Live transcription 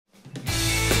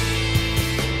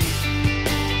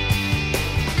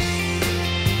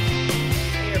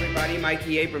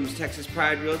Mikey Abrams, Texas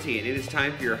Pride Realty, and it is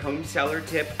time for your home seller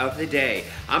tip of the day.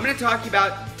 I'm going to talk to you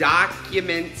about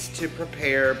documents to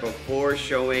prepare before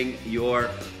showing your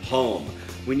home.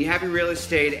 When you have a real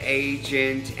estate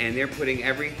agent and they're putting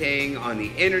everything on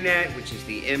the internet, which is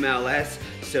the MLS,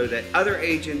 so that other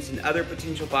agents and other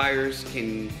potential buyers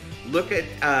can look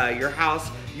at your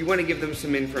house, you want to give them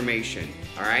some information,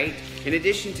 all right? In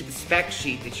addition to the spec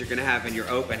sheet that you're going to have in your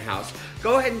open house,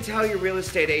 go ahead and tell your real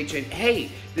estate agent, hey,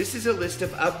 this is a list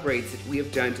of upgrades that we have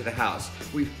done to the house.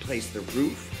 We've replaced the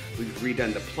roof, we've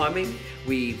redone the plumbing,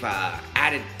 we've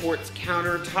added quartz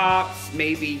countertops,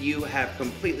 maybe you have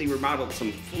completely remodeled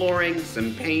some flooring,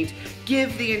 some paint.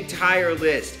 Give the entire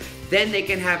list. Then they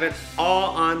can have it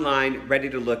all online, ready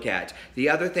to look at. The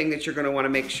other thing that you're gonna wanna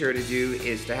make sure to do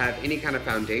is to have any kind of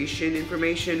foundation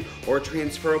information or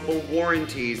transferable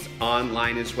warranties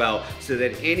online as well, so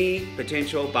that any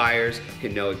potential buyers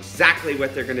can know exactly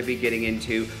what they're gonna be getting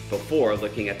into before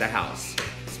looking at the house.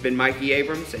 It's been Mikey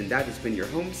Abrams, and that has been your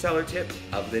home seller tip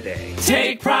of the day.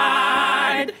 Take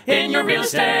pride in your real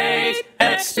estate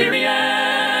experience.